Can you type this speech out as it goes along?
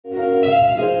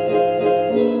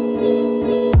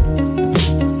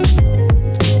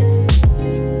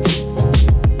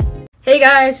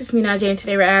guys, it's me Najee, and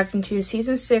today we're reacting to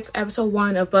season 6 episode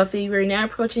 1 of Buffy. We're now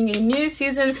approaching a new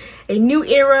season, a new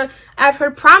era. I've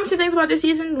heard promising things about this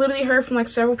season. Literally heard from like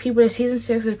several people that season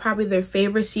 6 is probably their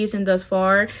favorite season thus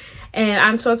far, and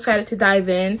I'm so excited to dive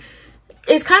in.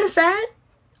 It's kind of sad.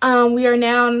 We are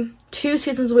now 2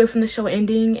 seasons away from the show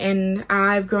ending, and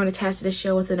I've grown attached to the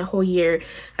show within a whole year.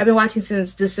 I've been watching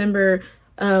since December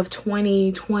of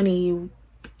 2020,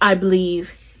 I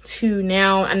believe, to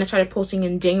now, and I started posting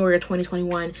in January of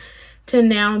 2021, to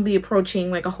now be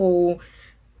approaching like a whole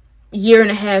year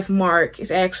and a half mark. Is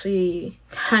actually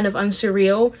kind of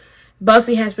unsurreal.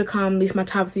 Buffy has become at least my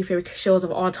top 3 favorite shows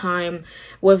of all time,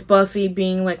 with Buffy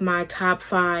being like my top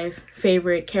 5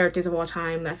 favorite characters of all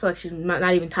time. I feel like she's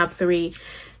not even top 3.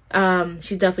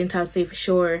 She's definitely in top 3 for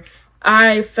sure.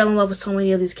 I fell in love with so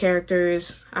many of these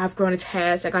characters. I've grown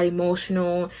attached. I got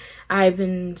emotional. I've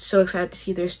been so excited to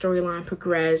see their storyline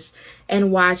progress,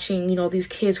 and watching, you know, these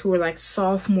kids who were like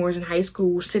sophomores in high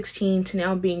school, 16 to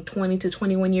now being 20 to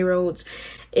 21-year-olds,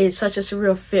 is such a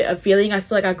surreal feeling. I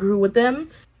feel like I grew with them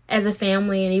as a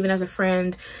family and even as a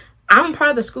friend. I'm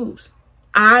part of the Scoops.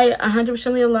 I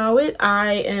 100% allow it.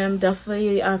 I am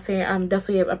definitely a fan. I'm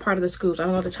definitely a part of the Scoops. I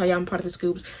don't know what to tell you. I'm part of the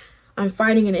Scoops. I'm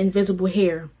fighting an invisible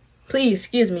hair. Please,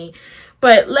 excuse me.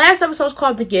 But last episode was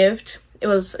called The Gift. It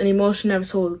was an emotional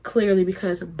episode, clearly,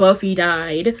 because Buffy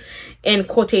died, in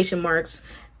quotation marks.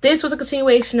 This was a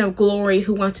continuation of Glory,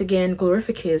 who once again,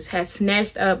 Glorificus, had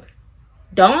snatched up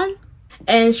Dawn,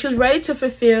 and she was ready to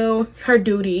fulfill her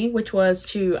duty, which was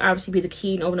to obviously be the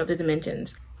key and open up the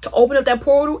dimensions. To open up that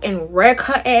portal and wreck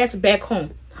her ass back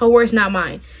home. Her words, not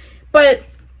mine. But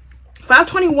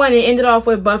 521, it ended off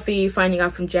with Buffy finding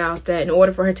out from Giles that in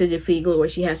order for her to defeat Glory,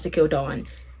 she has to kill Dawn.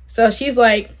 So she's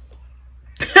like,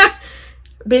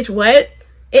 bitch, what?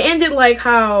 It ended like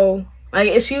how, like,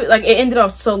 it ended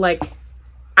off so, like,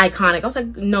 iconic. I was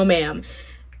like, no, ma'am.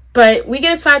 But we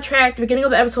get sidetracked. The beginning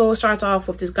of the episode starts off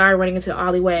with this guy running into the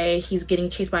alleyway. He's getting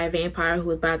chased by a vampire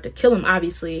who is about to kill him,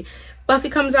 obviously. Buffy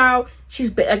comes out.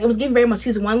 She's like, it was giving very much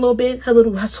season 1 a little bit.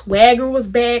 Her swagger was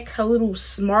back. Her little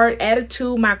smart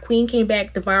attitude. My queen came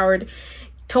back, devoured,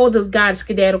 told the guy to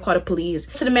skedaddle, call the police.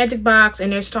 To the magic box,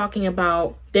 and they're talking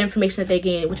about the information that they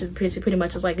gained, which is pretty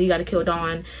much is like, you got to kill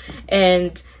Dawn.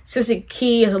 And since the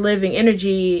key is a living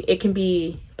energy, it can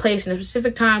be placed in a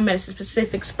specific time at a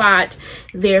specific spot.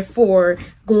 Therefore,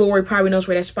 Glory probably knows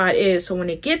where that spot is. So when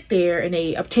they get there and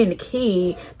they obtain the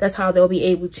key, that's how they'll be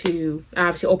able to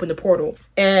obviously open the portal.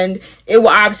 And it will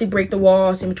obviously break the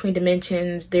walls in between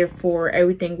dimensions. Therefore,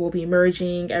 everything will be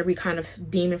merging. Every kind of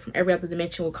demon from every other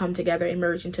dimension will come together and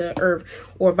merge into Earth,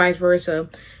 or vice versa.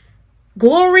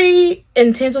 Glory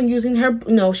intends on using her,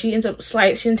 you know, she intends on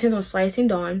slicing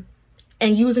Dawn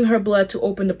and using her blood to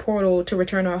open the portal to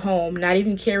return her home, not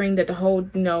even caring that the whole,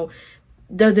 you know,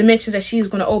 the dimensions that she's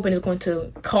going to open is going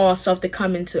to cause stuff to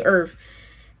come into Earth.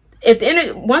 If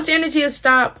the once the energy is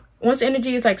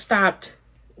stopped,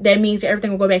 that means that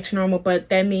everything will go back to normal. But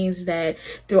that means that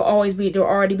there'll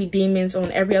already be demons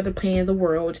on every other plane of the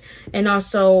world, and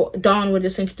also Dawn would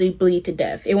essentially bleed to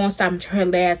death. It won't stop until her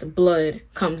last blood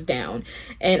comes down.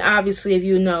 And obviously, if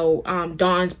you know,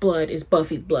 Dawn's blood is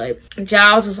Buffy's blood.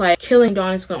 Giles is like, killing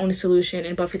Dawn is the only solution,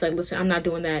 and Buffy's like, listen, I'm not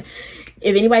doing that.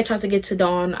 If anybody tries to get to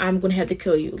Dawn, I'm gonna have to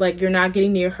kill you. Like, you're not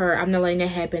getting near her. I'm not letting that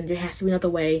happen. There has to be another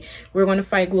way. We're gonna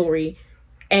fight Glory,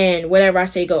 and whatever I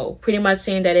say, go. Pretty much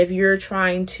saying that if you're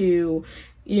trying to,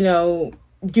 you know,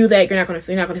 do that, you're not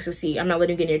gonna succeed. I'm not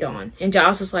letting you get near Dawn. And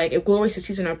Giles is like, if Glory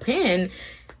succeeds in her plan,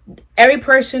 every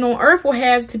person on Earth will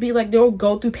have to be like, they'll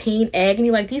go through pain,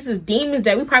 agony. Like, these are demons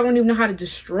that we probably don't even know how to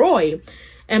destroy.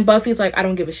 And Buffy's like, I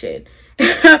don't give a shit.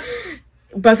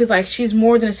 Buffy's like, she's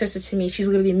more than a sister to me. She's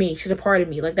literally me. She's a part of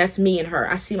me. Like, that's me and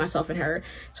her. I see myself in her.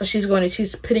 So she's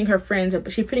putting her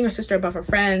sister above her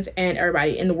friends and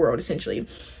everybody in the world, essentially.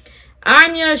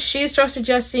 Anya, she starts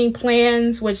suggesting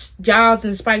plans, which Giles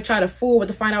and Spike try to fool, but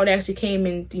to find out it actually came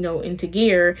in, you know, into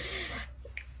gear.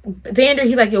 Xander,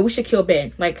 he's like, yo, we should kill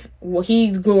Ben. Like, well,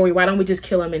 he's Glory. Why don't we just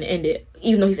kill him and end it?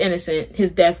 Even though he's innocent,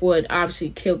 his death would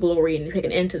obviously kill Glory and take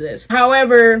an end to this.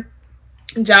 However,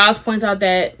 Giles points out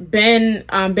that Ben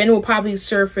will probably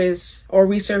surface or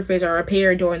resurface or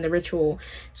appear during the ritual.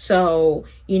 So,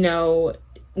 you know,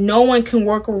 no one can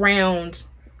work around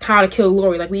how to kill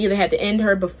Glory. Like, we either had to end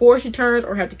her before she turns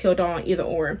or have to kill Dawn, either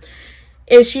or.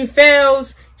 If she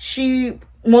fails, she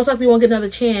most likely won't get another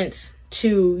chance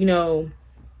to, you know,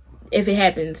 if it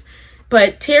happens.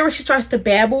 But Tara, she starts to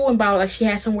babble about, like, she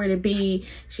has somewhere to be,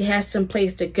 she has some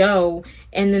place to go,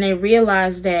 and then they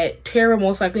realize that Tara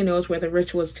most likely knows where the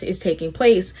ritual is taking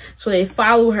place, so they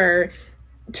follow her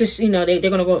to, you know, they're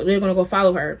gonna go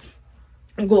follow her.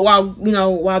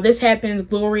 while this happens,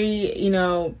 Glory,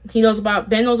 Ben knows about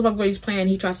Glory's plan.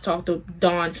 He tries to talk to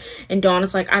Dawn, and Dawn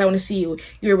is like, I don't want to see you.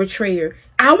 You're a betrayer.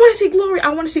 I want to see Glory. I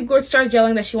want to see Glory. Starts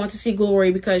yelling that she wants to see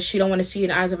Glory because she don't want to see in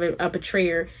the eyes of a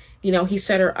betrayer. He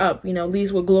set her up,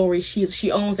 leaves with Glory.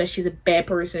 She owns that she's a bad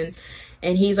person.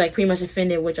 And he's like pretty much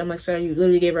offended, which I'm like, sir, you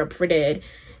literally gave her up for dead.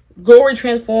 Glory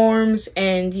transforms,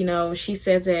 and she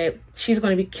says that she's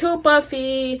going to kill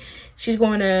Buffy. She's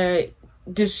going to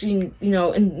just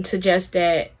and suggest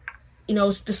that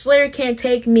the Slayer can't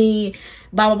take me,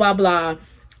 blah blah blah blah.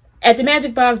 At the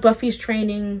Magic Box, Buffy's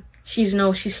training. She's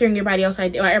hearing everybody else.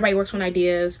 Everybody works on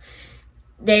ideas.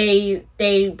 They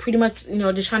pretty much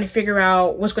just trying to figure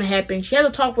out what's going to happen. She has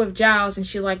a talk with Giles, and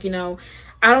she's like, I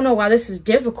don't know why this is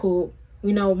difficult.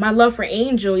 My love for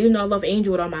Angel, even though I love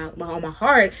Angel with all my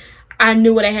heart, I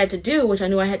knew what I had to do, which I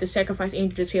knew I had to sacrifice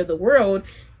Angel to save the world.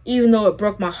 Even though it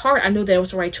broke my heart, I knew that it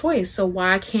was the right choice. So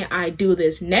why can't I do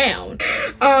this now?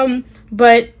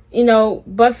 But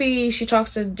Buffy, she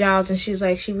talks to Giles, and she's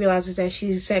like, she realizes that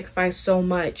she's sacrificed so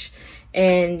much,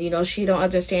 and she don't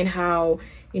understand how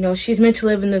she's meant to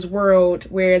live in this world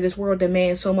where this world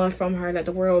demands so much from her, that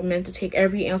the world meant to take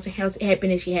every ounce of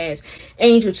happiness she has.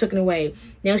 Angel took it away.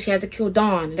 Now she had to kill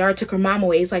Dawn. It already took her mom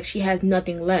away. It's like she has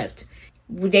nothing left.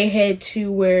 They head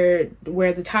to where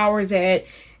the tower's at.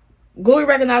 Glory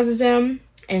recognizes them,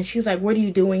 and she's like, what are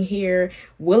you doing here?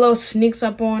 Willow sneaks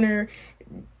up on her,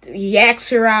 yaks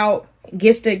her out,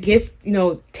 takes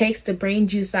the brain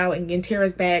juice out and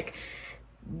tears back.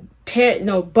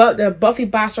 But the Buffy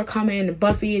bots are coming, and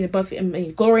Glory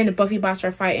and the Buffy bots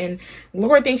are fighting.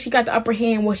 Glory thinks she got the upper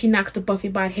hand when she knocks the Buffy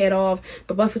bot head off,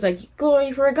 but Buffy's like,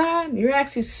 Glory, for a god, you're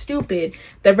actually stupid.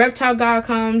 The reptile god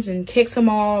comes and kicks him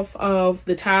off of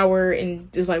the tower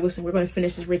and is like, listen, we're going to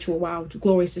finish this ritual while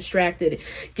Glory's distracted.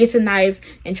 Gets a knife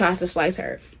and tries to slice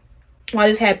her. While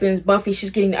this happens, Buffy, she's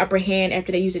getting the upper hand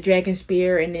after they use the dragon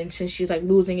spear, and then since she's like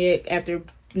losing it after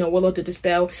Willow did the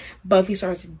spell, Buffy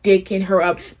starts dicking her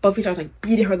up. Buffy starts like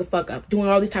beating her the fuck up, doing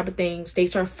all these type of things. They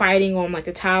start fighting on like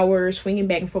the tower, swinging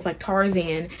back and forth like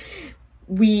Tarzan.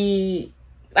 Buffy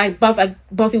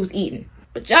was eating,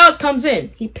 but Giles comes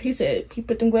in. He said he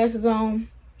put them glasses on,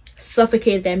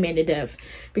 suffocated that man to death,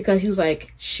 because he was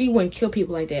like, she wouldn't kill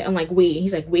people like that. Unlike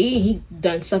he's like, he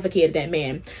done suffocated that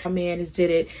man. Our man did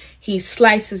it. He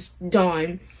slices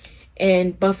Dawn,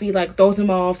 and Buffy like throws him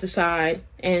off the side,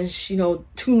 and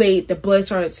too late, the blood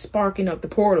started sparking up the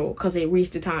portal because they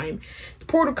reached the time. The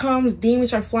portal comes, demons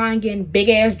start flying in, big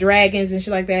ass dragons and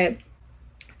shit like that.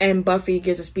 And Buffy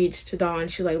gives a speech to Dawn.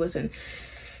 She's like, listen,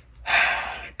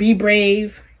 be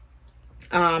brave.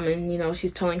 And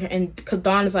she's telling her, and because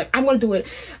Dawn is like, I'm gonna do it,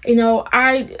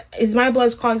 it's my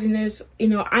blood's causing this,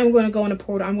 I'm gonna go in the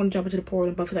portal, I'm gonna jump into the portal.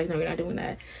 And Buffy's like, no, you're not doing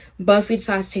that. Buffy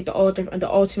decides to take the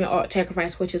ultimate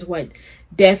sacrifice, which is what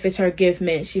death is her gift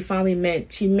meant. She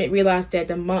realized that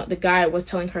the guy was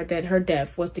telling her that her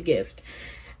death was the gift.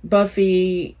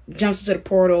 Buffy jumps into the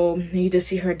portal, and you just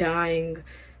see her dying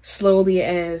slowly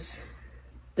as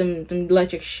the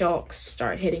electric shocks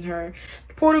start hitting her.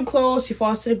 The portal closed, she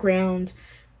falls to the ground.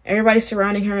 Everybody's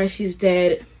surrounding her as she's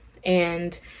dead,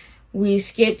 and we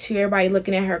skip to everybody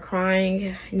looking at her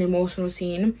crying, an emotional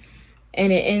scene,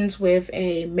 and it ends with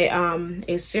a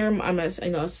ceremony,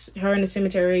 her in the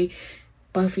cemetery,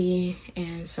 Buffy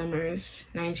and Summers,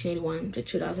 1981 to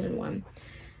 2001.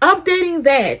 Updating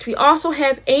that, we also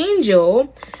have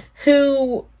Angel,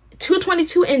 who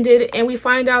 222 ended, and we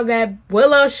find out that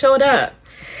Willow showed up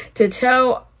to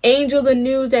tell Angel the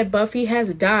news that Buffy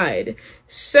has died.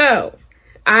 So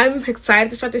I'm excited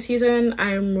to start the season.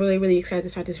 I'm really, really excited to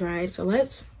start this ride. So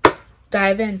let's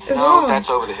dive in. That's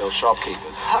over the hill,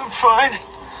 shopkeepers. I'm fine.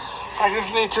 I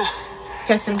just need to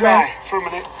catch some dry for a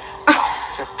minute.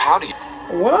 So how do you?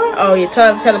 What? Oh, you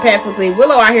telepathically.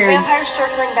 Willow out here. Vampire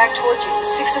circling back towards you.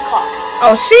 6 o'clock.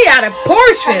 Oh, she out of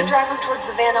portion. Try to drive her towards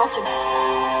the Van Elton.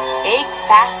 Big,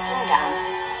 fast, and dumb.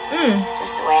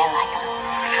 Just the way I like them.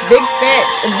 Big, fat,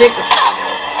 and big.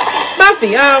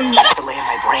 Buffy, That's the lay of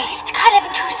my brain. It's kind of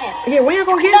intrusive. Here, when you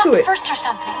gonna get into it? First or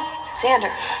something.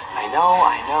 Xander. I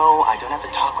know. I don't have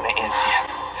to talk when I answer you.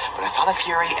 But I saw the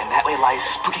Fury, and that way lies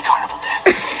spooky carnival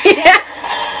death. Yeah.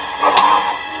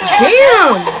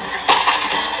 Damn.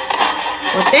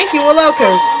 Well, thank you, Willow,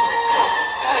 because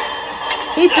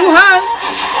he too high.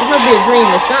 It must be a dream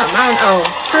or something. I don't know.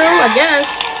 True, I guess.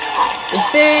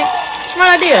 It's sick.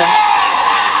 Smart idea.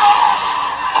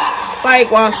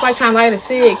 Spike, while Spike trying to light a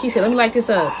cig, he said, let me light this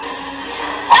up.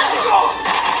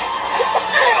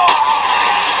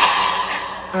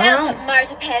 Now put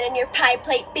marzipan in your pie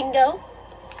plate, bingo.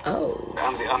 Oh.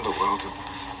 And the underworld.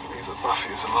 that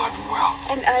Buffy is alive and well.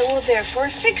 And I will therefore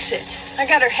fix it. I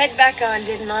got her head back on,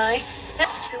 didn't I?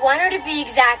 We want her to be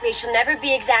exactly. She'll never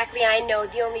be exactly. I know.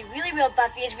 The only really real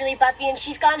Buffy is really Buffy, and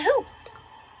she's gone who?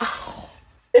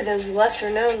 Those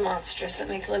lesser-known monsters that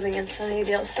make living in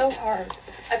Sunnydale so hard.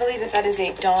 I believe that is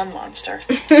a dawn monster.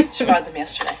 She brought them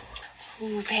yesterday.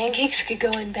 Ooh, pancakes could go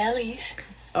in bellies.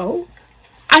 Oh,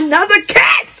 another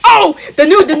cat! Oh, the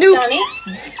new. Donnie,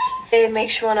 it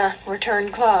makes you wanna return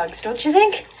clogs, don't you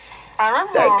think?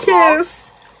 That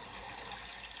kiss.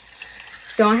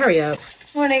 Don't hurry up.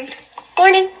 Morning.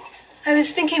 Morning. I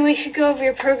was thinking we could go over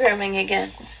your programming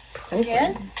again.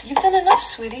 Again? You've done enough,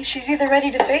 sweetie. She's either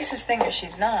ready to face this thing or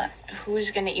she's not.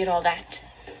 Who's gonna eat all that?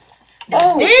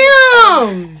 Oh,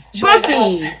 damn! She wanted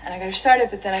Buffy! help, and I got her started,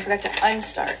 but then I forgot to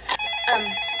unstart.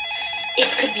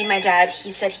 It could be my dad.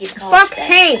 He said he'd call Fuck today.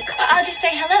 Hank! I'll just say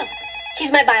hello.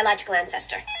 He's my biological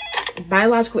ancestor.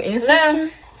 Biological ancestor?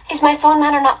 Is my phone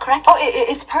manner not correct? Oh,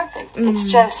 it's perfect. It's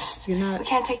just, You're not- we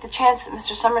can't take the chance that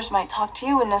Mr. Summers might talk to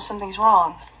you and know something's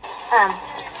wrong.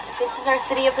 This is our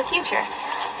city of the future.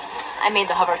 I made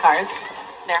the hover cars.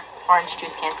 They're orange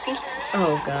juice can't see.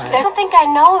 Oh, God. I don't think I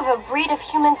know of a breed of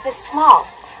humans this small.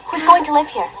 Who's going to live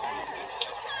here?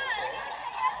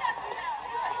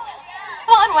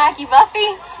 Come on, wacky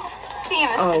Buffy. See you,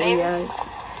 Mr. Oh, Davis. yeah.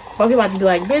 Buffy about to be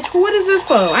like, bitch, what is this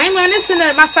for? I ain't learned this in my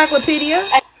encyclopedia.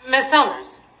 Miss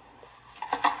Summers.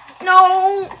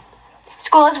 No.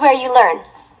 School is where you learn.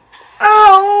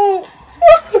 Oh.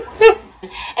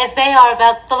 As they are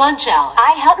about the lunch hour.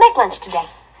 I helped make lunch today.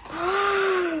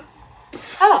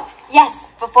 Oh. Yes,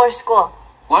 before school.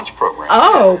 Lunch program.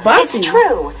 Oh, Buffy. It's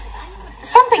true.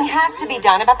 Something has to be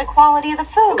done about the quality of the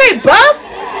food. Okay, Buff.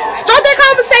 Start that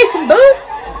conversation, boo.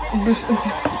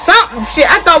 Something. Shit,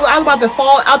 I thought I was about to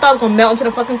fall. I thought I was going to melt into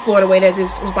the fucking floor the way that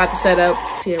this was about to set up.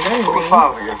 See, a wedding ring.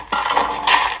 Files again.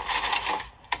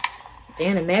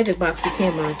 Damn, the magic box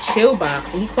became a chill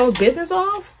box. Did he close business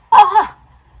off? Uh-huh.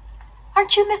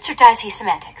 Aren't you Mr. Dicey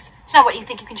Semantics? So now what, you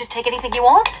think you can just take anything you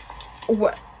want?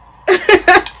 What? They're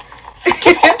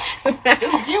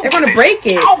gonna break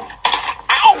it. Ow!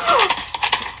 Ow!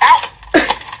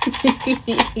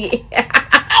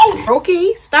 Ow!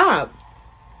 Okay, stop.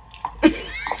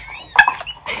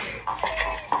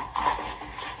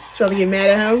 Trying to get mad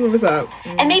at him? What's up?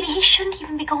 And maybe he shouldn't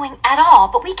even be going at all,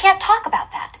 but we can't talk about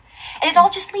that. And it all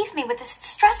just leaves me with this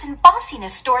stress and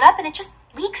bossiness stored up, and it just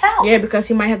leaks out. Yeah, because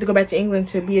he might have to go back to England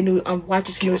to be a new watch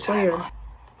his new Slayer.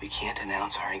 We can't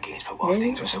announce our engagement while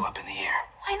things are so up in the air.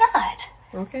 Why not?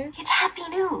 Okay. It's happy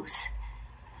news.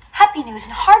 Happy news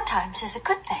in hard times is a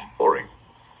good thing. Boring.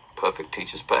 Perfect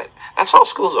teacher's pet. That's all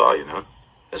schools are, you know.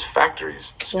 There's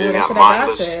factories spewing that's out what I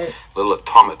mindless said. little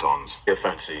automatons. You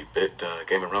fancy bit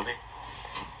game of rummy?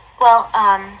 Well,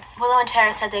 Willow and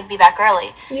Tara said they'd be back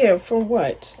early. Yeah, for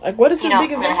what? Like, what is You this don't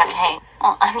big really event? have to hang.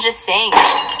 Well, I'm just saying.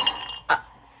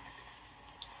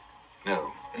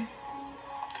 No. I'm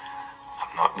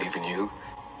not leaving you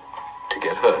to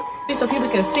get hurt. So people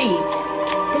can see.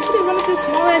 Did she run into this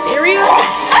small ass area?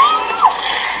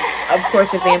 Of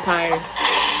course, a vampire.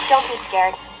 Don't be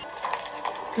scared.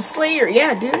 The Slayer,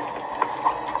 yeah, dude.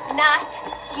 Not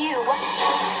you.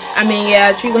 I mean,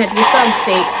 yeah, Tree gonna have to be some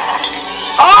state.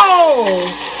 Oh!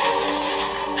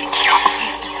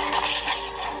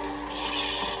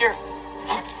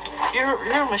 You're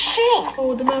a machine.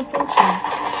 Oh, the malfunction.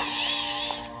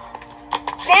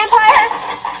 Vampires!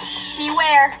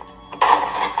 Beware.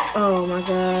 Oh my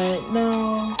god,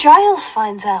 no. Giles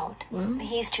finds out.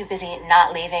 He's too busy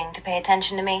not leaving to pay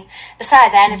attention to me.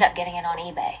 Besides, I ended up getting it on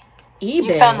eBay. eBay.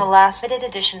 You found the last. Limited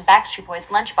edition Backstreet Boys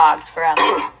lunchbox for a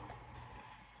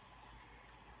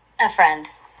friend.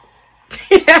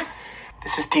 Yeah.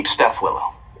 This is deep stuff,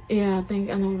 Willow. Yeah, I think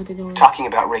I know what they're doing. Talking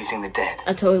about raising the dead.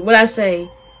 I told you. What I say?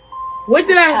 What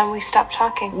did It's time I? we stop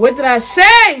talking. What did I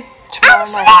say? Tomorrow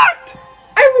I'm night. smart.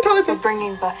 I even told it We're to.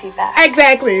 bringing Buffy back.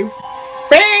 Exactly.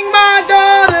 Bring my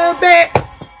daughter back.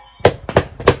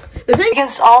 The thing.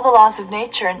 Against all the laws of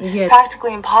nature and Yeah.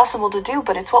 practically impossible to do,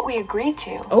 but it's what we agreed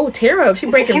to. Oh, Tara, she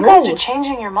If breaking you rules. guys are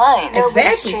changing your mind, nobody's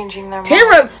Exactly. changing their Tara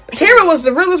minds. was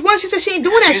the realest one. She said she ain't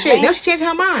doing that Excuse shit. me? Now she changed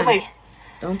her mind. Wait.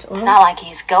 Don't. It's not like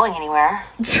he's going anywhere.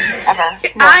 Ever.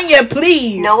 Anya,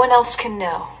 please. No one else can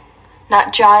know.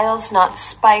 Not Giles, not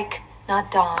Spike,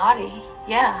 not Dawn. Body,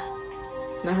 yeah.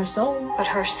 Not her soul. But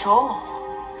her soul.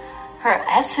 Her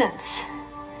essence.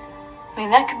 I mean,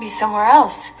 that could be somewhere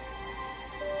else.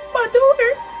 My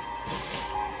daughter.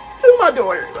 This is my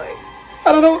daughter. Like,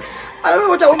 I don't know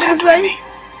what y'all want me to say.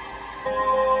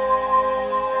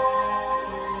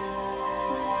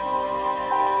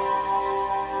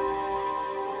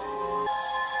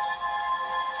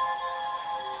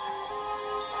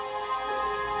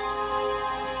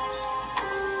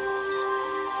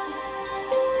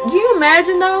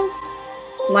 imagine though?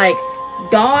 Like,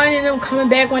 Dawn and them coming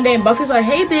back one day and Buffy's like,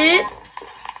 hey, bitch.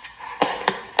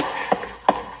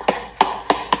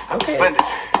 Okay. Splendid.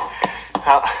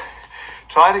 Now,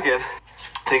 try it again.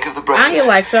 Think of the breakfast. I ain't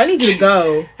like, sir, I need you to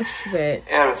go. That's what she said.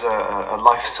 Air is a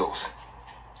life source.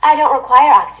 I don't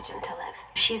require oxygen to live.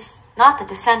 She's not the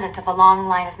descendant of a long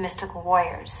line of mystical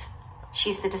warriors.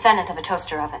 She's the descendant of a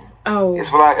toaster oven. Oh.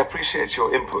 Yes, well, I appreciate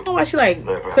your input. I don't know why she like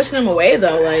pushing him away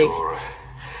though. Like,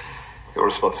 your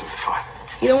responses are fine.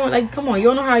 you don't want, like, come on, you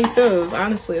don't know how he feels.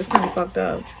 Honestly, it's kind of fucked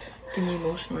up. Give me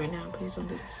emotion right now. Please don't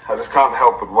do this. I just can't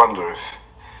help but wonder if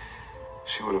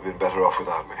she would have been better off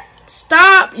without me.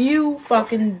 Stop, you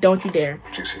fucking, don't you dare.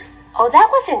 Juicy. Oh, that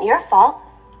wasn't your fault.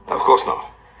 Of course not.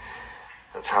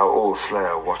 That's how all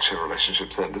Slayer Watcher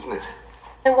relationships end, isn't it?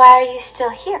 Then why are you still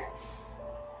here?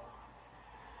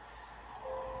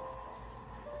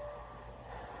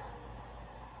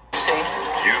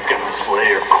 You've got the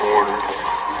Slayer cornered.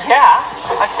 Yeah,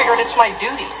 I figured it's my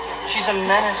duty. She's a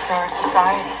menace to our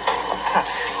society.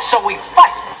 So we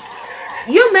fight.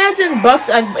 You imagine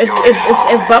Buffy, like,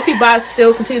 if Buffy bots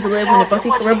still continue to live when the Buffy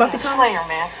comes? Slayer,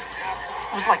 man.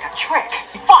 It was like a trick.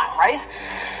 He fought, right?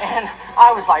 And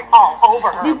I was like all over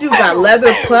her. These dudes got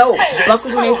leather pelts,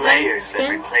 buckles on their Slayer's been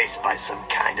skin. replaced by some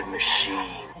kind of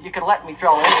machine. You could let me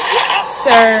throw it.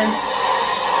 Sir,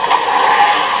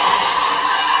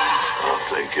 I'll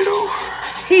think it over.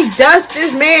 he does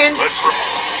this, man.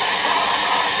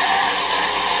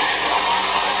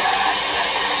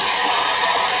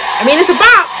 I mean, it's a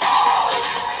bop.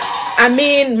 I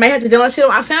mean, might have to download shit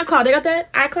on SoundCloud. They got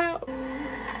that? iCloud?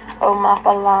 Oh,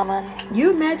 Mapalaman.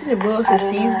 You imagine if Wilson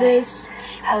sees this?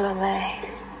 Hello, May.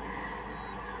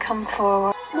 Come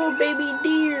forward. Little baby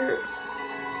deer.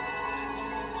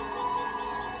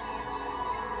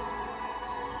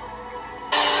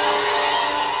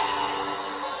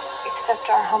 Accept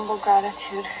our humble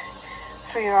gratitude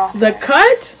for your offer. The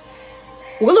cut?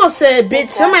 Willow said,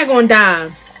 bitch, somebody gonna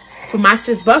die for my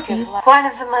sis Buffy. One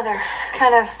of the other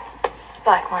kind of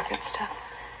black market stuff.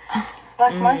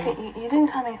 Black market? You didn't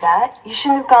tell me that. You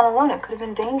shouldn't have gone alone. It could have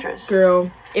been dangerous.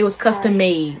 Girl, it was custom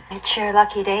made. It's your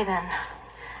lucky day then.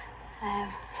 I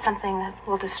have something that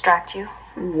will distract you.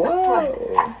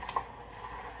 Whoa.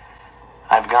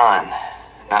 I've gone.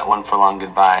 Not one for long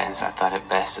goodbye, as I thought it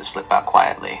best to slip out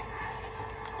quietly.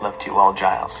 Love to you all,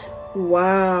 Giles.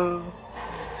 Wow.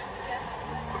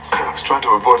 I was trying to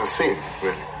avoid a scene,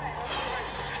 really.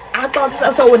 I thought this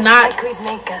episode would not. Like we'd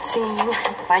make a scene.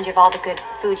 Remind you of all the good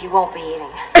food you won't be eating.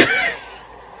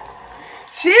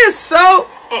 She is so.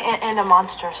 And a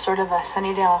monster, sort of a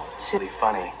Sunnydale It's really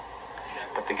funny.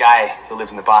 But the guy who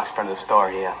lives in the box in front of the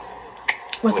store, yeah.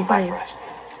 What's the funny funny? for us.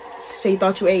 So you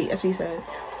thought you ate. That's what he said.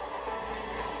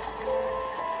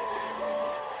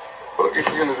 Well, look, if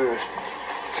you're gonna do this,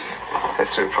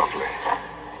 let's do it properly.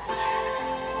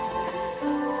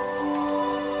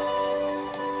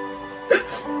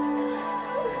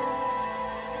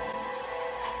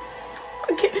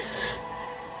 Okay.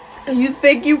 You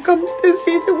think you come to this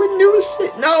season with new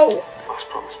shit? No. Must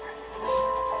promise me.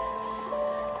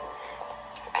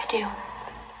 I do.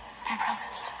 I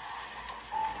promise.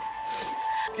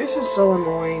 This is so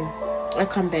annoying. I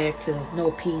come back to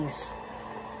no peace.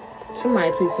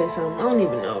 Somebody please say something. I don't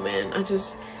even know, man.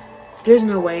 There's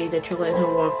no way that you're letting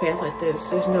him walk past like this.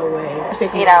 There's no way.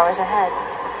 8 hours ahead.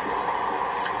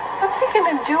 What's he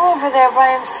gonna do over there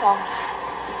by himself?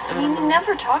 I mean, he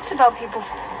never talks about people.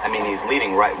 I mean, he's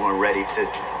leaving right when we're ready to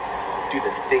do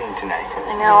the thing tonight.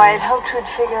 I know, I'd hoped we'd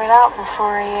figure it out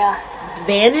before he,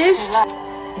 vanished? left.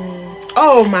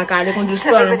 Oh my god, they're gonna do the Does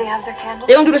spell. everybody have their candles?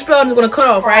 They're gonna do the spell and it's gonna cut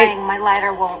off, right? Crying, my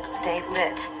lighter won't stay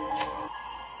lit.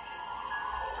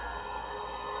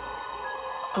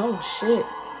 Oh shit.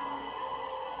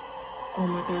 Oh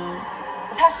my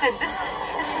god. Tested. This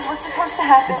is what's supposed to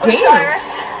happen. Damn.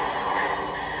 Osiris.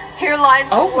 Here lies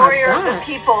the Oh my warrior of the God.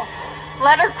 people.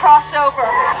 Let her cross over.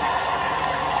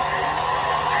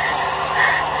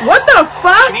 What the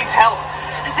fuck? She needs help.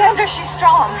 Xander, she's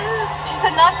strong. She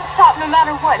said not to stop no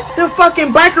matter what. The fucking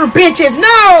biker bitches.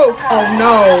 No! Oh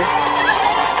no.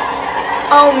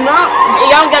 Oh no.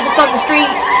 Y'all got the fucking street.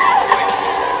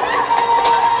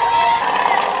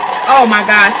 Oh my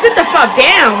god. Sit the fuck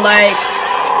down. Like,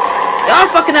 y'all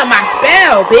fucking up my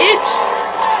spell, bitch.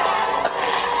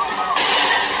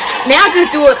 Now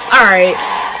just do it. Alright.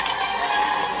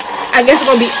 I guess it's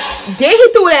gonna be. Did he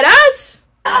throw it at us?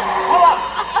 Hello?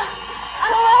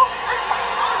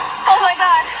 Oh my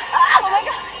god. Oh my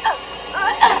god.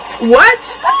 What?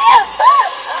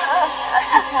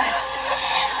 It's a test.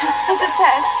 It's a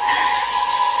test.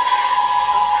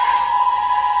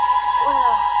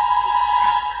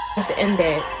 Just to end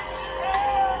that.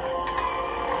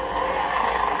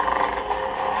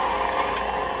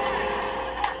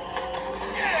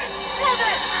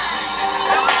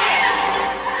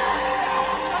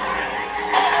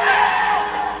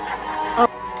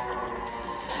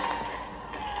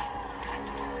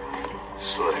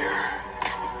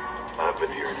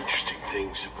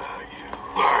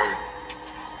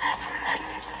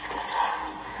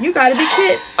 You gotta be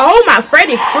kidding. Oh my,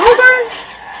 Freddy Krueger?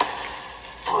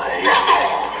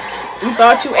 You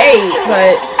thought you ate,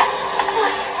 but...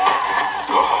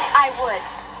 I would,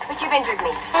 but you've injured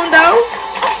me. Oh no.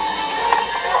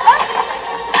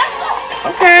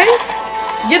 Okay.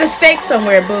 Get a steak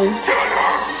somewhere, boo.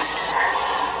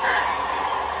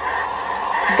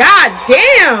 God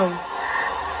damn.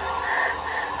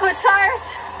 Osiris,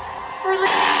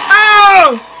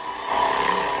 Oh!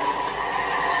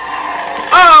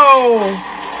 Oh!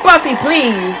 Buffy,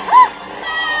 please.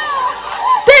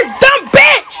 This dumb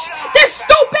bitch! This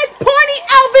stupid, pointy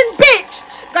elven bitch!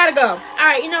 Gotta go.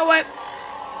 Alright, you know what?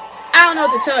 I don't know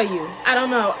what to tell you. I don't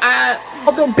know.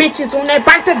 All them bitches on that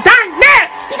bike to die now!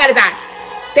 They gotta die.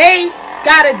 They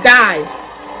gotta die.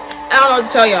 I don't know what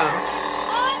to tell y'all.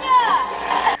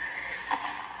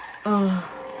 Oh,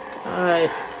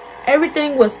 God.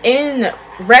 Everything was in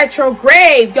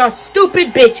retrograde, y'all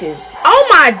stupid bitches. Oh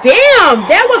my damn,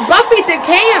 that was Buffy's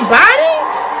decaying body?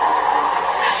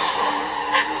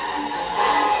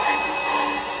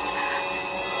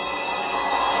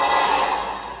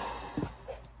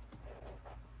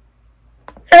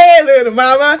 Hey little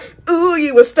mama, ooh,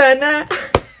 you a stunner.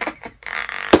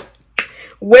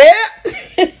 Well,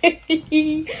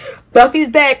 Buffy's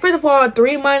back. First of all,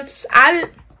 3 months,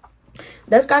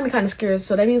 that's got me kind of scared.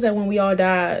 So that means that when we all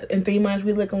die in 3 months,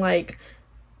 we looking like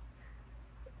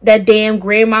that damn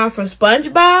grandma from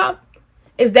SpongeBob?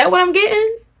 Is that what I'm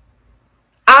getting?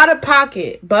 Out of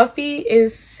pocket. Buffy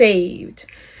is saved.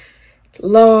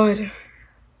 Lord,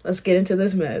 let's get into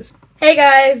this mess. Hey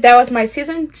guys, that was my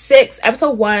season 6,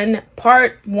 episode 1,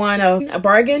 part 1 of A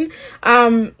Bargain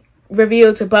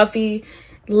review to Buffy.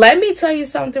 Let me tell you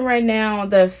something right now.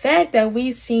 The fact that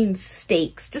we've seen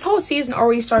stakes. This whole season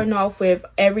already starting off with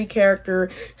every character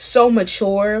so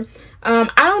mature.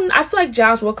 I feel like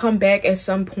Giles will come back at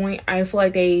some point. I feel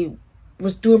like they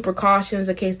was doing precautions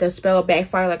in case the spell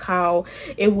backfire, like how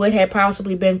it would have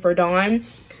possibly been for Dawn.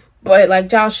 But like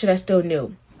Giles should have still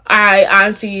knew.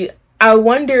 I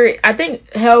wonder, I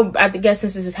guess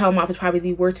since this is Hellmouth, it's probably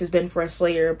the worst it's been for a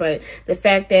Slayer, but the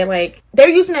fact that, like, they're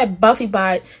using that Buffy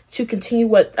bot to continue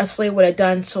what a Slayer would have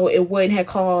done, so it wouldn't have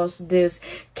caused this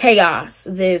chaos,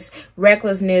 this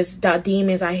recklessness,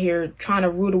 demons out here trying to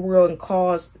rule the world and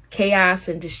cause chaos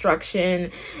and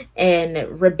destruction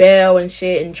and rebel and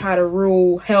shit and try to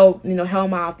rule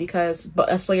Hellmouth because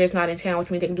a Slayer's not in town,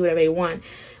 which means they can do whatever they want.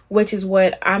 Which is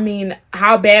what, I mean,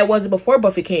 how bad was it before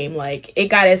Buffy came? Like, it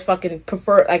got as fucking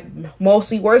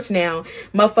mostly worse now.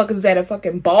 Motherfuckers is at a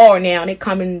fucking bar now, and they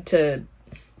coming to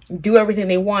do everything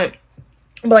they want.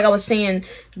 But like I was saying,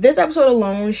 this episode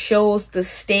alone shows the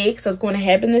stakes that's going to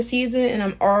happen this season, and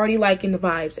I'm already liking the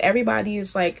vibes. Everybody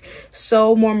is, like,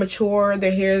 so more mature.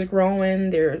 Their hair is growing.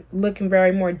 They're looking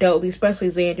very more adultly, especially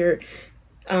Xander.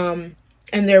 And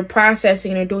they're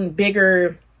processing, and they're doing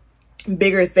bigger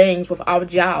things without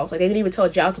Giles. Like, they didn't even tell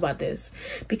Giles about this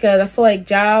because I feel like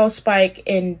Giles, Spike,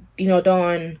 and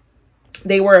Dawn,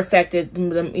 they were affected.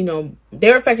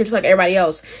 They were affected just like everybody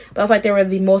else, but I feel like they were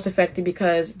the most affected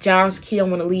because Giles, he don't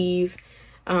want to leave.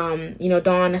 Dawn,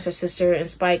 that's her sister, and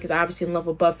Spike is obviously in love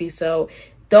with Buffy, so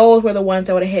those were the ones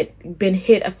that would have been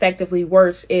hit effectively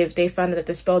worse if they found out that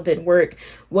the spell didn't work.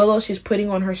 Willow, she's putting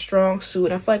on her strong suit.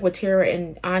 And I feel like with Tara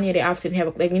and Anya, they obviously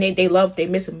didn't have, they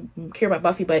miss and care about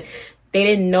Buffy, but they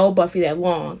didn't know Buffy that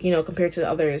long, compared to the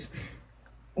others.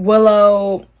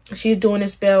 Willow, she's doing a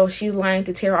spell. She's lying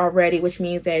to Tara already, which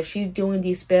means that if she's doing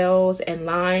these spells and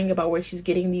lying about where she's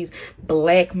getting these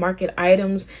black market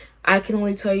items, I can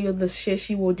only tell you the shit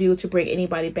she will do to bring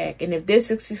anybody back. And if this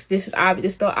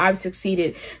spell obviously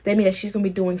succeeded, that means that she's gonna be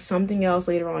doing something else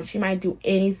later on. She might do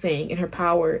anything in her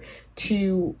power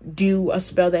to do a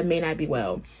spell that may not be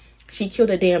well. She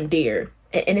killed a damn deer,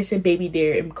 an innocent baby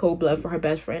deer in cold blood for her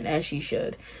best friend, as she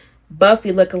should.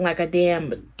 Buffy looking like a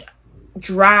damn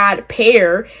dried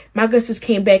pear. My guess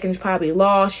came back and is probably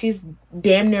lost. She's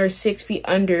damn near 6 feet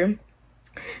under.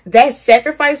 That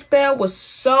sacrifice spell was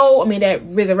that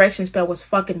resurrection spell was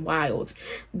fucking wild.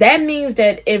 That means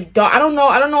that if Dawn, I don't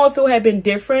know if it would have been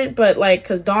different, but like,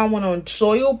 cause Dawn went on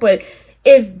soil, but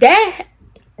if that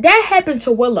happened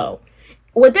to Willow,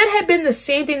 would that have been the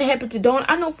same thing that happened to Dawn?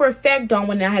 I know for a fact Dawn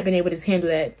would not have been able to handle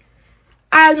that.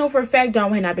 I know for a fact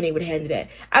Dawn would not been able to handle that.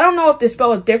 I don't know if the spell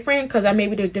was different, because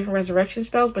maybe there's different resurrection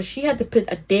spells, but she had to put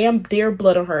a damn deer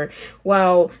blood on her,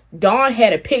 while Dawn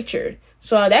had a picture.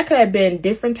 So that could have been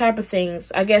different type of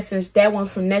things. I guess since that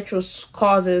one's from natural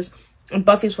causes and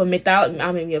Buffy's from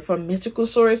from mystical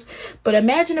source. But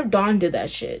imagine if Dawn did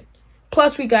that shit.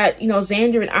 Plus we got,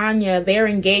 Xander and Anya, they're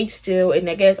engaged still. And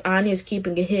I guess Anya's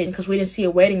keeping it hidden because we didn't see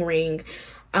a wedding ring.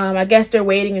 I guess they're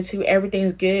waiting until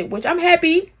everything's good, which I'm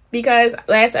happy, because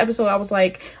last episode I was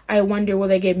like, I wonder will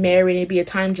they get married and it'd be a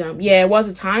time jump. Yeah, it was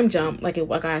a time jump, like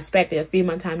I expected, a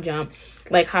 3-month time jump,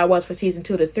 like how it was for season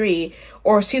 2 to 3,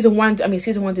 or season 1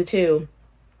 to 2.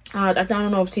 I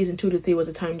don't know if season 2 to 3 was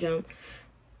a time jump.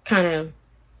 Kind of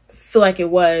feel like it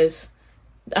was.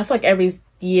 I feel like every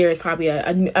year is probably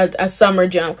a summer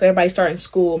jump, because everybody's starting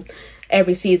school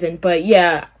every season. But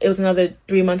yeah, it was another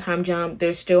 3-month time jump.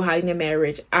 They're still hiding their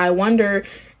marriage. I wonder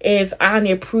if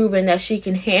Anya proven that she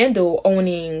can handle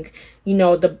owning, you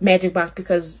know, the magic box,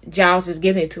 because Giles is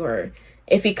giving it to her.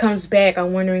 If he comes back,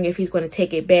 I'm wondering if he's going to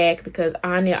take it back, because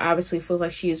Anya obviously feels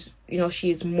like she's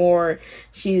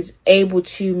able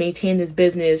to maintain this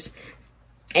business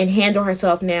and handle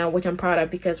herself now, which I'm proud of,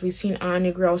 because we've seen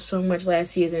Anya grow so much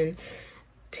last season.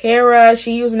 Tara,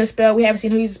 she using a spell. We haven't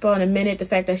seen her use a spell in a minute. The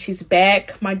fact that she's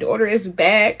back. My daughter is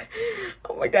back.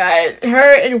 Oh my God.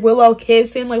 Her and Willow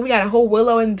kissing. Like, we got a whole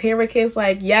Willow and Tara kiss.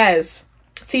 Like, yes.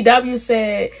 CW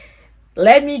said,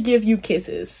 let me give you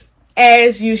kisses.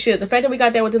 As you should. The fact that we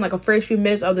got that within like a first few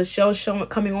minutes of the show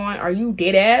coming on. Are you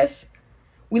dead ass?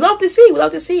 We love to see. We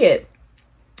love to see it.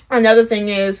 Another thing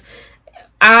is,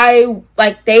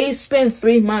 they spent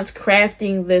 3 months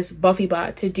crafting this Buffy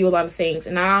bot to do a lot of things.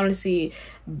 And I honestly,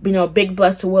 you know, big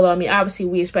bless to Willow. I mean, obviously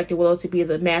we expected Willow to be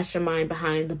the mastermind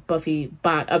behind the Buffy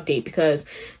bot update, because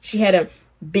she had a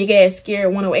big ass scare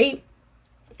at 108.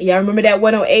 Y'all remember that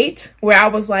 108 where I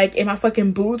was like in my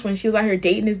fucking boots when she was out here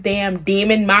dating this damn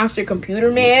demon monster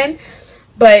computer man?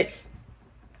 But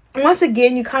once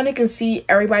again, you kind of can see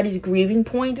everybody's grieving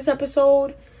point this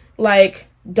episode. Like,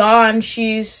 Dawn,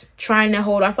 she's trying to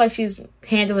hold. I feel like she's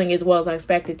handling it as well as I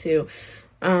expected to.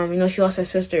 You know, she lost her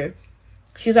sister.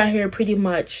 She's out here pretty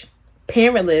much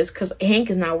parentless because Hank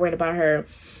is not worried about her.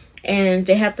 And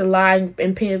they have to lie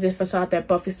and paint this facade that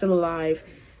Buffy's still alive.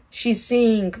 She's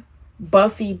seeing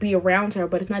Buffy be around her,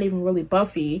 but it's not even really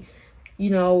Buffy.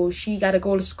 You know, she got to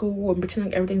go to school and pretend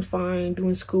like everything's fine,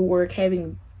 doing schoolwork,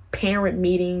 having parent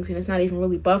meetings, and it's not even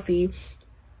really Buffy.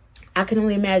 I can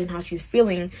only imagine how she's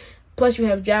feeling. Plus, you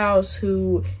have Giles,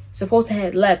 who supposed to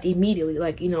have left immediately,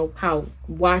 like, you know, how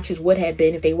Watchers would have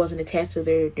been if they wasn't attached to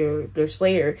their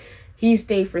Slayer. He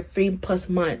stayed for 3+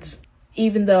 months.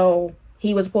 Even though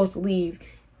he was supposed to leave,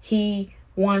 he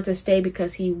wanted to stay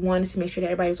because he wanted to make sure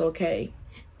that everybody was okay.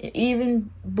 And even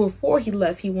before he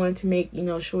left, he wanted to make, you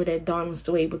know, sure that Dawn was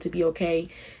still able to be okay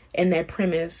in that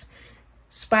premise.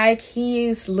 Spike,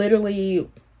 it's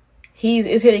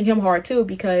hitting him hard too,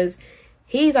 because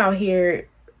he's out here.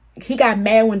 He got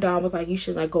mad when Dawn was like, you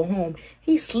should like go home.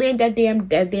 He slammed that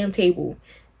damn table.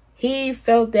 He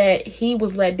felt that he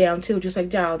was let down too, just like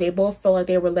Giles. They both felt like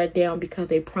they were let down because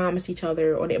they promised each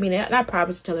other, or not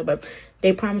promised each other, but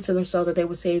they promised to themselves that they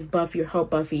would save Buffy or help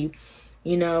Buffy.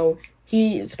 You know,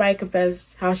 Spike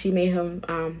confessed how she made him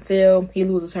feel. He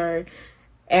loses her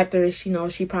after she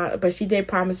did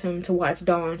promise him to watch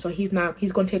Dawn, so he's going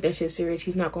to take that shit serious.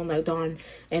 He's not going to let Dawn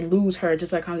and lose her,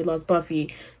 just like how he lost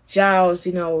Buffy. Giles,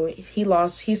 you know, he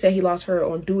said he lost her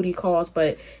on duty calls,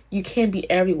 but you can't be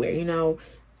everywhere, you know.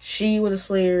 She was a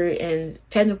Slayer, and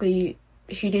technically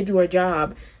she did do her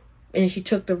job, and she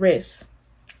took the risk.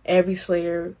 Every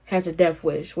Slayer has a death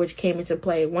wish, which came into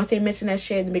play. Once they mentioned that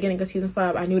shit in the beginning of season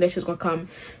 5, I knew that shit was going to come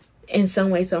in some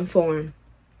way, some form.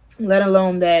 Let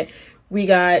alone that we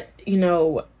got, you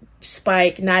know,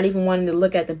 Spike not even wanting to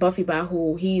look at the Buffy bot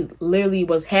who he literally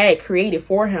had created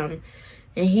for him.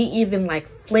 And he even like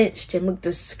flinched and looked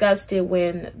disgusted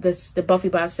when the Buffy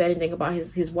bot said anything about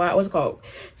his what's it called,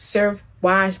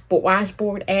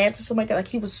 washboard abs or something like that. Like,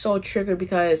 he was so triggered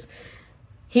because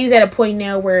he's at a point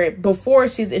now where before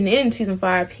in season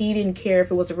 5, he didn't care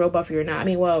if it was a real Buffy or not. I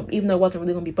mean, well, even though it wasn't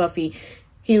really gonna be Buffy,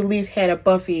 he at least had a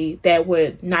Buffy that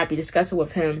would not be disgusted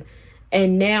with him.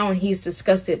 And now he's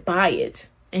disgusted by it,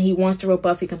 and he wants the real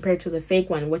Buffy compared to the fake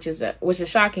one, which is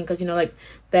shocking, because, you know, like,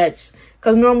 that's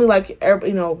because normally, like,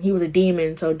 you know, he was a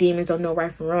demon, so demons don't know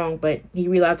right from wrong. But he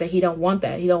realized that he don't want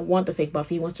that. He don't want the fake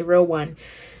Buffy. He wants the real one.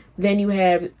 Then you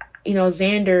have, you know,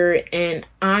 Xander and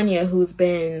Anya, who's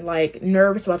been like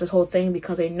nervous about this whole thing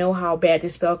because they know how bad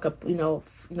this spell could, you know,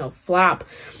 flop,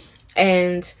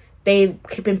 and they've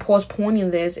been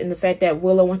postponing this. And the fact that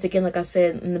Willow, once again, like I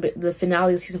said in the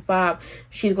finale of season 5,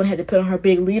 she's going to have to put on her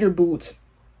big leader boots.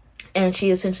 And she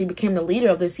essentially became the leader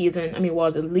of the season. I mean,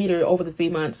 well, the leader over the 3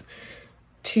 months,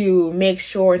 to make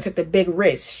sure and take the big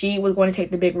risk. She was going to take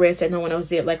the big risk that no one else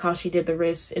did, like how she did the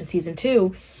risk in season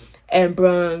 2 and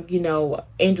brung, you know,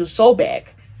 Angel's soul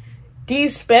back.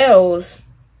 These spells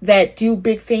that do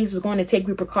big things is going to take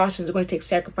repercussions. It's going to take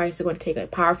sacrifice. It's going to take a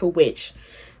powerful witch.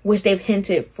 which they've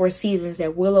hinted for seasons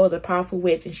that Willow is a powerful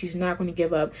witch and she's not going to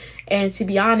give up. And to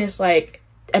be honest, like,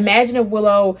 imagine if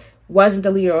Willow wasn't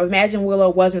the leader, or imagine Willow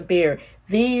wasn't there.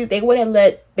 They would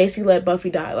have basically let Buffy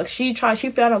die. Like, she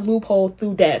found a loophole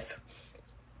through death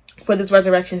for this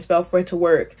resurrection spell for it to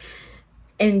work.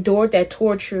 Endured that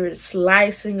torture,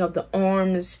 slicing of the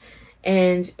arms,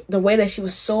 and the way that she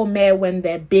was so mad when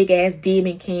that big ass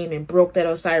demon came and broke that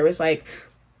Osiris. Like,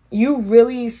 you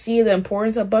really see the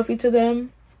importance of Buffy to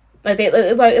them. Like,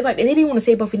 it's like they didn't even want to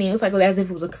say Buffy name. It's like as if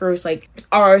it was a curse. Like,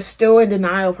 are still in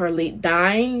denial of her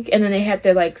dying, and then they have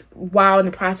to, like, while in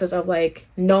the process of, like,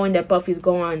 knowing that Buffy's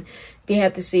gone, they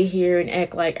have to sit here and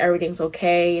act like everything's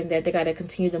okay and that they gotta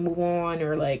continue to move on,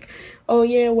 or like, oh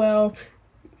yeah, well,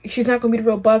 she's not gonna be the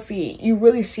real Buffy. You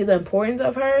really see the importance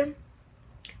of her,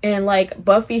 and like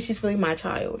Buffy, she's really my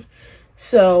child.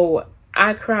 So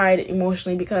I cried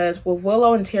emotionally because with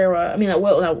Willow and Tara, I mean, like,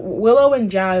 Willow and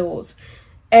Giles,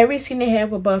 every scene they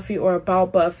have with Buffy or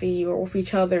about Buffy or with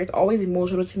each other, it's always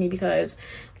emotional to me because,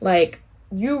 like,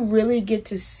 you really get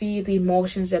to see the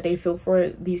emotions that they feel for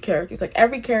these characters. Like,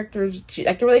 every character's,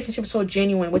 like, the relationship is so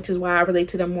genuine, which is why I relate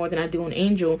to them more than I do on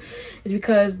Angel, is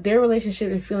because their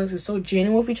relationship and feelings is so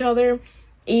genuine with each other.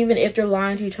 Even if they're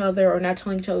lying to each other or not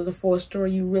telling each other the full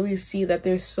story, you really see that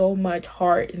there's so much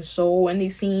heart and soul in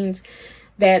these scenes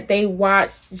that they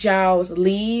watched Giles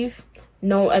leave,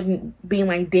 being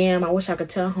like, damn, I wish I could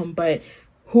tell him, but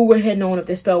who would have known if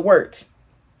this spell worked?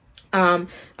 I'm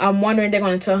wondering they're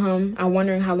going to tell him. I'm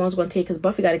wondering how long it's going to take, because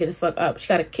Buffy got to get the fuck up. She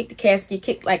got to kick the casket,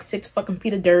 kick like 6 fucking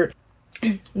feet of dirt.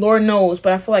 Lord knows,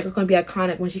 but I feel like it's going to be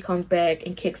iconic when she comes back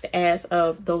and kicks the ass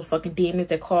of those fucking demons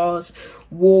that caused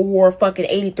World War fucking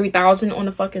 83,000 on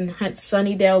the fucking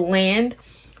Sunnydale land.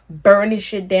 Burning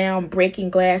shit down, breaking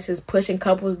glasses, pushing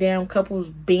couples down, couples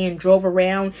being drove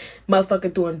around,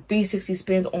 motherfucker doing 360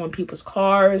 spins on people's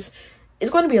cars.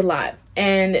 It's going to be a lot.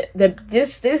 And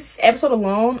this episode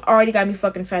alone already got me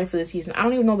fucking excited for this season. I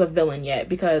don't even know the villain yet,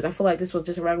 because I feel like this was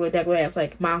just a regular ass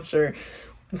like monster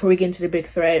before we get into the big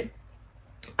threat.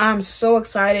 I'm so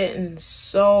excited and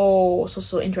so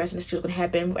interested to see what's going to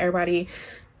happen with everybody.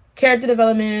 Character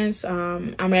developments.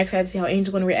 I'm excited to see how Angel's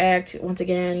going to react. Once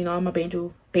again, you know, I'm a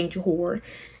Angel whore.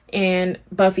 And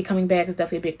Buffy coming back is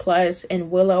definitely a big plus. And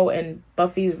Willow and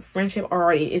Buffy's friendship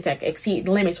already is like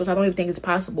exceeding limits, which I don't even think is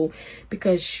possible,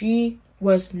 because she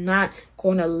was not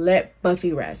going to let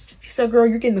Buffy rest. She said, girl,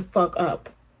 you're getting the fuck up.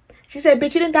 She said,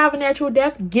 bitch, you didn't die of a natural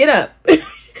death. Get up.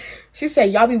 She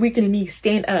said, y'all be weak in the knees.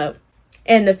 Stand up.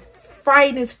 And the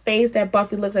frightened face that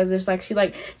Buffy looks as if like she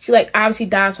obviously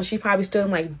died, so she probably still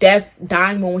in like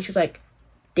dying mode when she's like,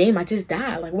 damn, I just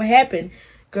died. Like, what happened?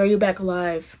 Girl, you're back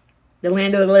alive. The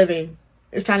land of the living.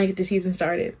 It's time to get the season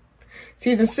started.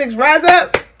 Season 6, rise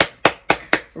up.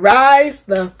 Rise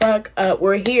the fuck up.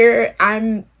 We're here.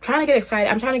 I'm trying to get excited.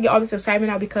 I'm trying to get all this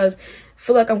excitement out because I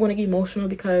feel like I'm going to get emotional,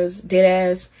 because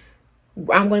deadass,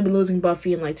 I'm going to be losing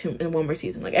Buffy in like one more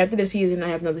season. Like, after this season, I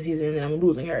have another season and then I'm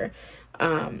losing her.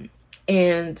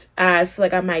 And I feel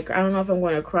like I don't know if I'm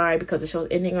going to cry because the show's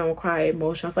ending, or I'm going to cry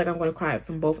emotional. I feel like I'm going to cry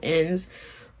from both ends,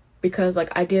 because like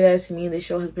I did as to me, this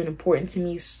show has been important to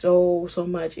me so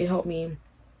much. It helped me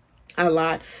a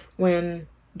lot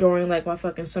during like my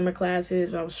fucking summer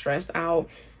classes when I was stressed out.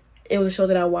 It was a show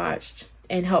that I watched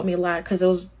and helped me a lot, because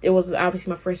it was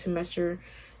obviously my first semester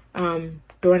during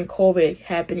COVID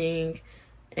happening,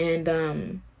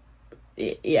 and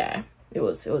it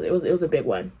was a big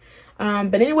one.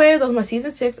 But anyway, those are my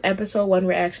season 6 episode 1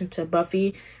 reaction to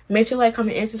Buffy. Make sure to like,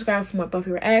 comment, and subscribe for more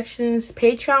Buffy reactions.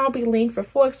 Patreon will be linked for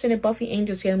full extended Buffy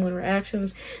Angel Season 1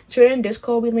 reactions. Twitter and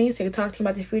Discord will be linked so you can talk to me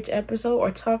about the future episode,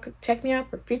 or check me out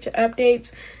for future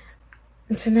updates.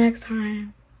 Until next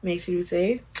time, make sure you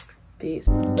say peace.